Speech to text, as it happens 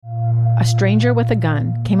a stranger with a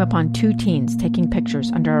gun came upon two teens taking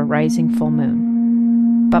pictures under a rising full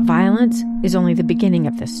moon. But violence is only the beginning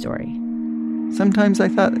of this story. Sometimes I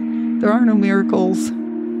thought, there are no miracles.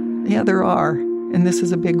 Yeah, there are, and this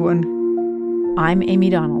is a big one. I'm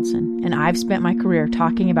Amy Donaldson, and I've spent my career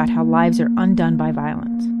talking about how lives are undone by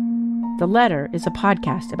violence. The Letter is a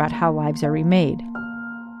podcast about how lives are remade.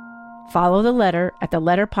 Follow The Letter at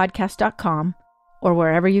theletterpodcast.com or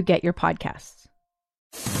wherever you get your podcasts.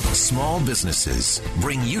 Small businesses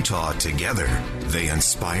bring Utah together. They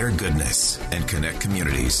inspire goodness and connect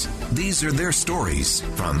communities. These are their stories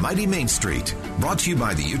from Mighty Main Street, brought to you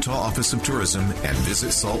by the Utah Office of Tourism and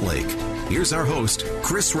Visit Salt Lake. Here's our host,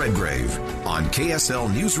 Chris Redgrave, on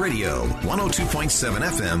KSL News Radio, 102.7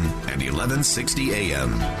 FM and 1160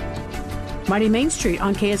 AM. Mighty Main Street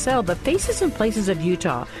on KSL, the faces and places of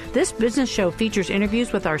Utah. This business show features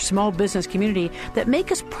interviews with our small business community that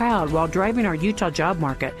make us proud while driving our Utah job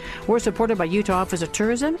market. We're supported by Utah Office of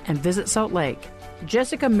Tourism and Visit Salt Lake.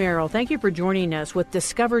 Jessica Merrill, thank you for joining us with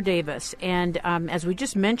Discover Davis. And as we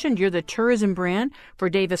just mentioned, you're the tourism brand for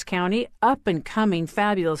Davis County, up and coming,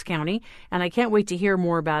 fabulous county. And I can't wait to hear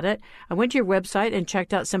more about it. I went to your website and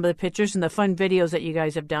checked out some of the pictures and the fun videos that you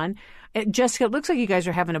guys have done. Jessica, it looks like you guys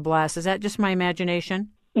are having a blast. Is that just my imagination?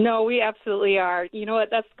 No, we absolutely are. You know what?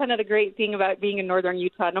 That's kind of the great thing about being in northern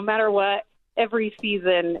Utah. No matter what, every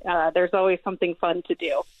season, there's always something fun to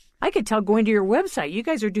do. I could tell going to your website, you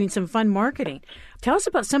guys are doing some fun marketing. Tell us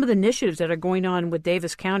about some of the initiatives that are going on with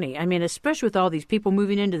Davis County. I mean, especially with all these people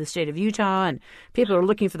moving into the state of Utah and people are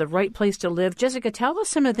looking for the right place to live. Jessica, tell us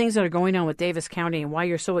some of the things that are going on with Davis County and why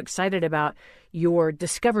you're so excited about your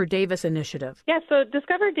Discover Davis initiative. Yeah, so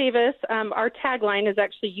Discover Davis, our tagline is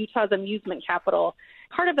actually Utah's amusement capital.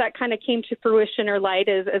 Part of that kind of came to fruition or light,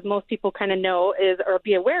 as most people kind of know, is or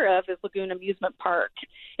be aware of, is Lagoon Amusement Park.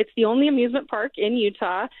 It's the only amusement park in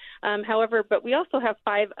Utah. However, but we also have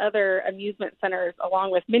 5 other amusement centers,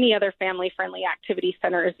 along with many other family-friendly activity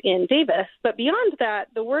centers in Davis. But beyond that,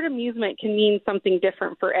 the word amusement can mean something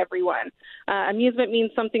different for everyone. Amusement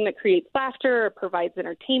means something that creates laughter or provides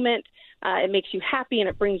entertainment. It makes you happy and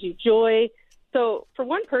it brings you joy. So for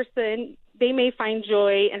one person, they may find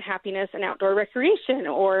joy and happiness in outdoor recreation,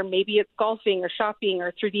 or maybe it's golfing or shopping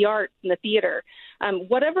or through the arts and the theater.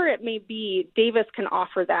 Whatever it may be, Davis can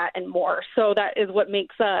offer that and more. So that is what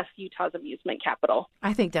makes us Utah's amusement capital.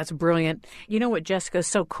 I think that's brilliant. You know what, Jessica, is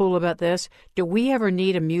so cool about this? Do we ever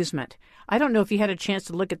need amusement? I don't know if you had a chance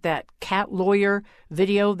to look at that cat lawyer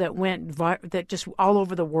video that just all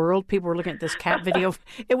over the world. People were looking at this cat video.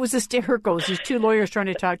 It was hysterical. It was these 2 lawyers trying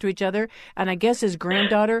to talk to each other. And I guess his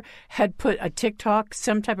granddaughter had put a TikTok,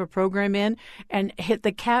 some type of program in, and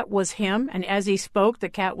the cat was him. And as he spoke, the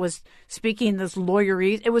cat was speaking this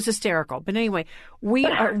lawyerese. It was hysterical. But anyway, we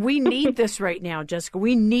need this right now, Jessica.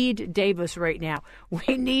 We need Davis right now.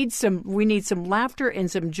 We need some laughter and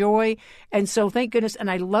some joy. And so thank goodness. And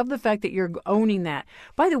I love the fact that you're owning that.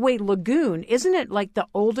 By the way, Lagoon, isn't it like the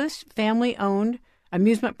oldest family-owned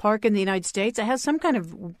amusement park in the United States? It has some kind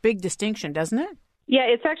of big distinction, doesn't it? Yeah,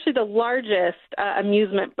 it's actually the largest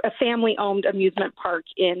family-owned amusement park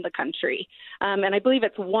in the country. And I believe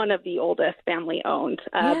it's one of the oldest family-owned.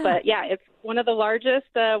 But yeah, it's one of the largest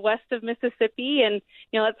west of Mississippi. And,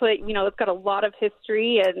 that's it's got a lot of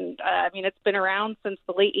history. And, it's been around since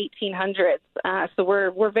the late 1800s. So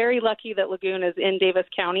we're very lucky that Lagoon is in Davis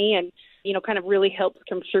County and, kind of really helps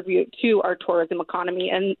contribute to our tourism economy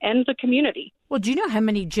and the community. Well, do you know how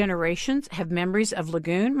many generations have memories of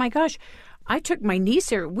Lagoon? My gosh. I took my niece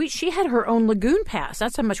there. She had her own Lagoon pass.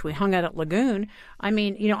 That's how much we hung out at Lagoon. I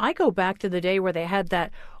mean, I go back to the day where they had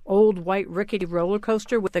that old white rickety roller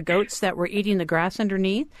coaster with the goats that were eating the grass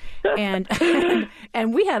underneath. And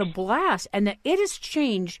and we had a blast. And it has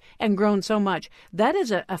changed and grown so much. That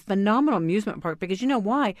is a phenomenal amusement park because you know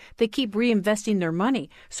why? They keep reinvesting their money.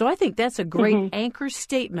 So I think that's a great anchor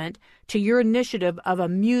statement to your initiative of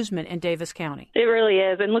amusement in Davis County. It really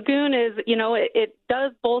is. And Lagoon is, it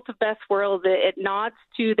does both of best worlds. It nods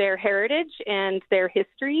to their heritage and their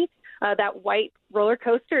history. That white roller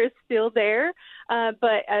coaster is still there.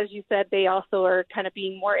 But as you said, they also are kind of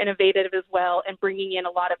being more innovative as well and bringing in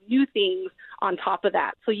a lot of new things on top of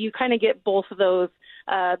that. So you kind of get both of those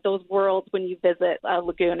worlds when you visit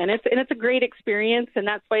Lagoon. And it's a great experience. And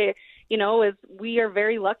that's why, is we are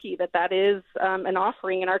very lucky that is an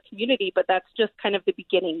offering in our community. But that's just kind of the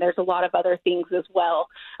beginning. There's a lot of other things as well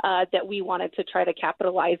that we wanted to try to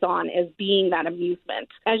capitalize on as being that amusement.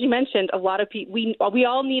 As you mentioned, a lot of people, we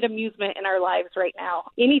all need amusement in our lives right now.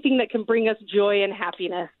 Anything that can bring us joy and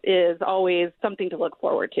happiness is always something to look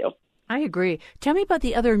forward to. I agree. Tell me about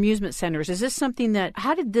the other amusement centers. Is this something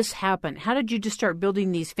how did this happen? How did you just start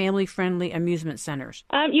building these family-friendly amusement centers?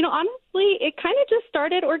 Honestly, it kind of just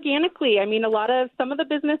started organically. I mean, some of the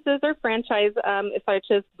businesses are franchise, such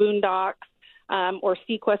as Boondocks or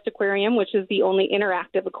Sequest Aquarium, which is the only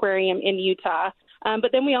interactive aquarium in Utah.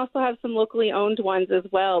 But then we also have some locally owned ones as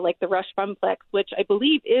well, like the Rush Funplex, which I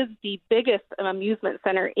believe is the biggest amusement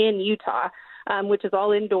center in Utah. Which is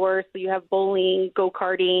all indoors. So you have bowling,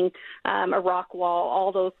 go-karting, a rock wall,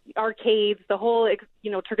 all those arcades, the whole,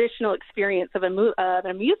 traditional experience of an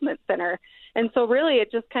amusement center. And so really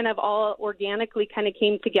it just kind of all organically kind of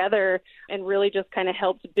came together and really just kind of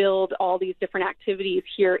helped build all these different activities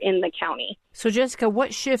here in the county. So Jessica,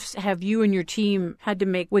 what shifts have you and your team had to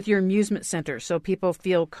make with your amusement center so people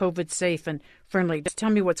feel COVID safe and friendly? Just tell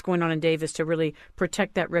me what's going on in Davis to really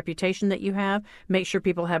protect that reputation that you have, make sure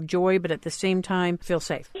people have joy, but at the same time feel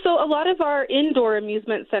safe. So a lot of our indoor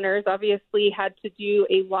amusement centers obviously had to do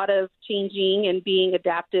a lot of changing and being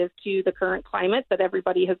adaptive to the current climate that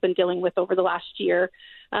everybody has been dealing with over the last year.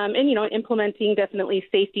 And implementing definitely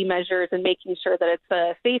safety measures and making sure that it's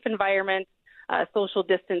a safe environment, social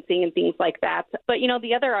distancing and things like that. But,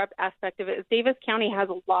 the other aspect of it is Davis County has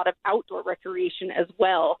a lot of outdoor recreation as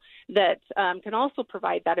well that can also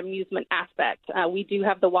provide that amusement aspect. We do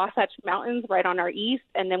have the Wasatch Mountains right on our east,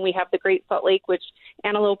 and then we have the Great Salt Lake, which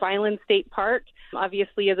Antelope Island State Park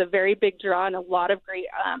obviously is a very big draw and a lot of great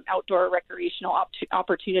outdoor recreational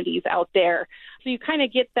opportunities out there. So you kind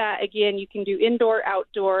of get that. Again, you can do indoor,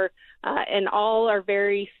 outdoor, and all are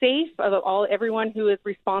very safe. Everyone who is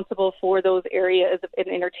responsible for those areas of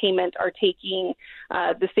entertainment are taking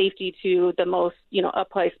the safety to the most,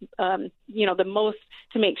 the most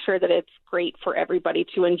to make sure that it's great for everybody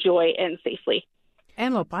to enjoy and safely.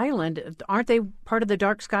 Antelope Island, aren't they part of the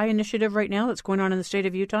Dark Sky Initiative right now that's going on in the state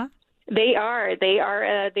of Utah? They are.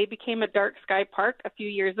 They became a dark sky park a few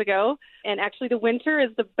years ago, and actually the winter is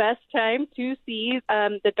the best time to see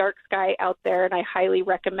the dark sky out there, and I highly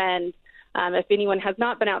recommend if anyone has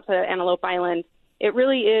not been out to Antelope Island, it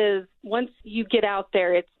really is, once you get out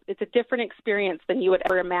there, it's a different experience than you would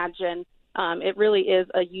ever imagine. It really is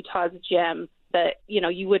a Utah's gem that,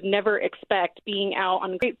 you would never expect being out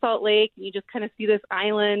on Great Salt Lake. You just kind of see this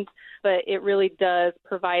island, but it really does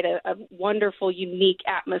provide a wonderful, unique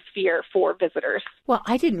atmosphere for visitors. Well,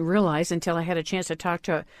 I didn't realize until I had a chance to talk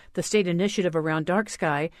to the state initiative around dark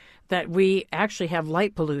sky that we actually have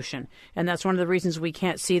light pollution. And that's one of the reasons we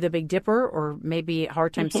can't see the Big Dipper or maybe a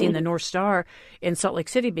hard time seeing the North Star in Salt Lake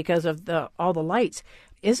City because of all the lights.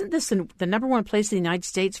 Isn't this the number one place in the United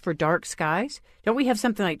States for dark skies? Don't we have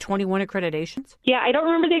something like 21 accreditations? Yeah, I don't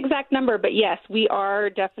remember the exact number, but yes, we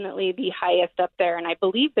are definitely the highest up there. And I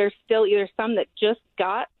believe there's still either some that just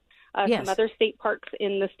got some other state parks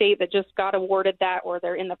in the state that just got awarded that, or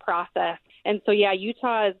they're in the process. And so, yeah,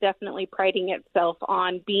 Utah is definitely priding itself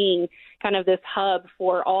on being kind of this hub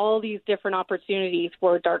for all these different opportunities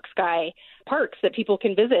for dark sky parks that people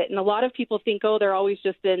can visit. And a lot of people think, they're always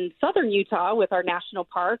just in southern Utah with our national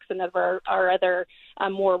parks and our other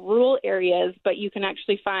more rural areas. But you can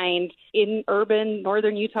actually find in urban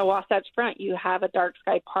northern Utah, Wasatch Front, you have a dark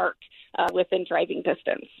sky park within driving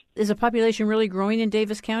distance. Is the population really growing in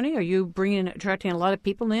Davis County? Are you attracting a lot of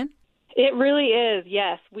people in? It really is,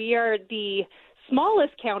 yes. We are the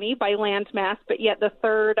smallest county by land mass, but yet the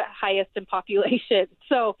third highest in population.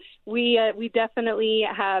 So we definitely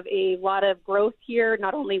have a lot of growth here,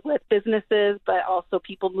 not only with businesses, but also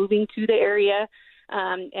people moving to the area.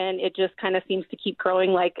 And it just kind of seems to keep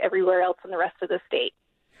growing like everywhere else in the rest of the state.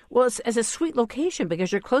 Well, it's a sweet location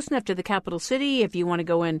because you're close enough to the capital city. If you want to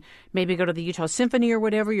go in, maybe go to the Utah Symphony or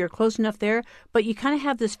whatever, you're close enough there. But you kind of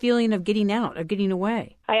have this feeling of getting out, of getting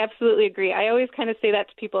away. I absolutely agree. I always kind of say that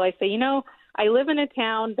to people. I say, I live in a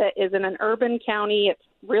town that is in an urban county. It's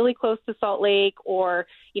really close to Salt Lake, or,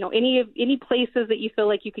 any places that you feel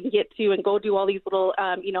like you can get to and go do all these little,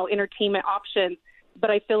 entertainment options. But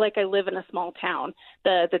I feel like I live in a small town.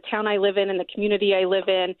 The town I live in and the community I live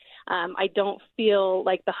in, I don't feel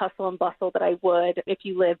like the hustle and bustle that I would if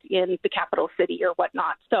you lived in the capital city or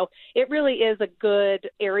whatnot. So it really is a good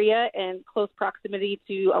area and close proximity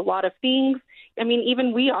to a lot of things. I mean,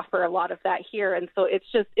 even we offer a lot of that here. And so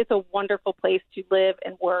it's a wonderful place to live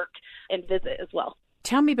and work and visit as well.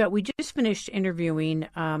 Tell me about, we just finished interviewing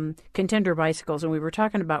Contender Bicycles, and we were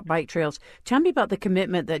talking about bike trails. Tell me about the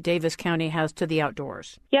commitment that Davis County has to the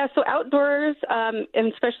outdoors. Yeah, so outdoors, and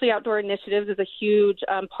especially outdoor initiatives, is a huge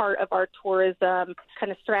part of our tourism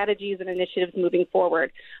kind of strategies and initiatives moving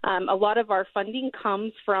forward. A lot of our funding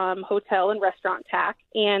comes from hotel and restaurant tax,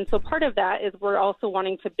 and so part of that is we're also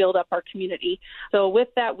wanting to build up our community. So with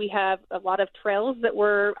that, we have a lot of trails that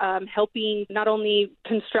we're helping not only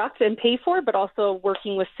construct and pay for, but also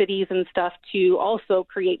working with cities and stuff to also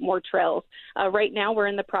create more trails. Right now, we're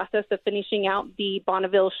in the process of finishing out the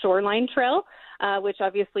Bonneville Shoreline Trail, which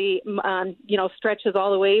obviously, stretches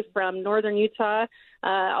all the way from northern Utah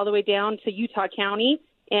all the way down to Utah County.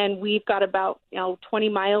 And we've got about 20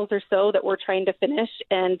 miles or so that we're trying to finish,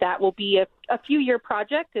 and that will be a few-year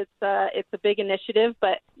project. It's a big initiative,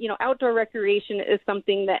 but outdoor recreation is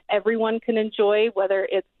something that everyone can enjoy, whether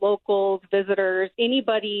it's locals, visitors,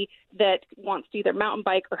 anybody that wants to either mountain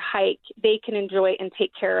bike or hike. They can enjoy and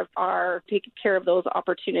take care of those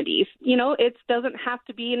opportunities. It doesn't have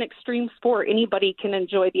to be an extreme sport. Anybody can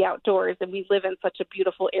enjoy the outdoors, and we live in such a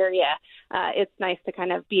beautiful area. It's nice to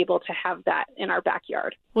kind of be able to have that in our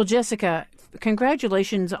backyard. Well, Jessica,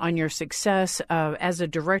 congratulations on your success as a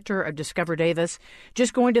director of Discover Davis.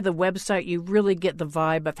 Just going to the website, you really get the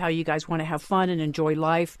vibe of how you guys want to have fun and enjoy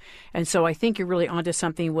life. And so I think you're really onto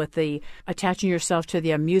something with the attaching yourself to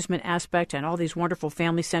the amusement aspect and all these wonderful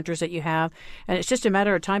family centers that you have. And it's just a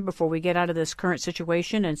matter of time before we get out of this current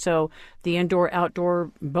situation. And so the indoor,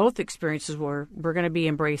 outdoor, both experiences we're going to be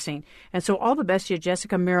embracing. And so all the best to you,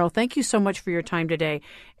 Jessica Merrill. Thank you so much for your time today.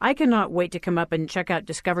 I cannot wait to come up and check out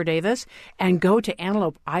Discover Davis and go to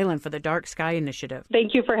Antelope Island for the Dark Sky Initiative.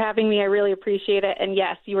 Thank you for having me. I really appreciate it. And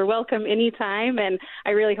yes, you are welcome anytime. And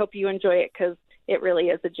I really hope you enjoy it because it really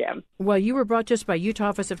is a gem. Well, you were brought to us by Utah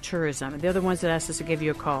Office of Tourism. They're the ones that asked us to give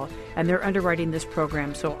you a call, and they're underwriting this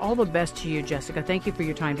program. So all the best to you, Jessica. Thank you for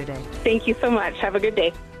your time today. Thank you so much. Have a good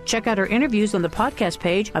day. Check out our interviews on the podcast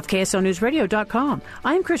page of KSLNewsRadio.com.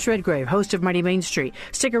 I'm Chris Redgrave, host of Mighty Main Street.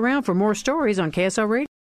 Stick around for more stories on KSL Radio.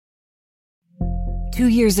 2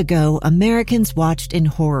 years ago, Americans watched in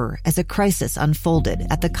horror as a crisis unfolded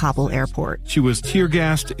at the Kabul airport. She was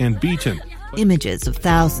tear-gassed and beaten. Images of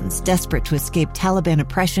thousands desperate to escape Taliban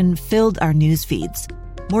oppression filled our news feeds.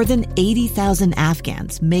 More than 80,000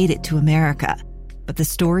 Afghans made it to America. But the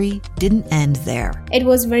story didn't end there. It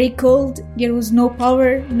was very cold. There was no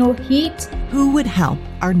power, no heat. Who would help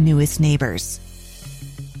our newest neighbors?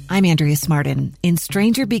 I'm Andrea Smartin. In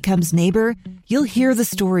Stranger Becomes Neighbor, you'll hear the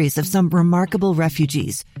stories of some remarkable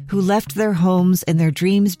refugees who left their homes and their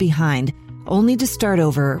dreams behind, only to start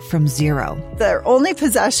over from zero. Their only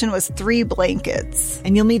possession was 3 blankets.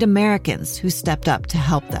 And you'll meet Americans who stepped up to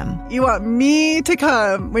help them. You want me to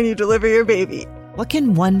come when you deliver your baby. What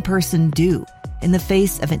can one person do in the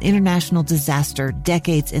face of an international disaster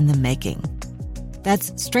decades in the making?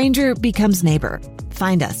 That's Stranger Becomes Neighbor.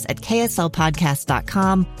 Find us at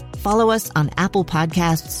kslpodcast.com. Follow us on Apple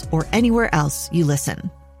Podcasts or anywhere else you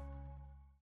listen.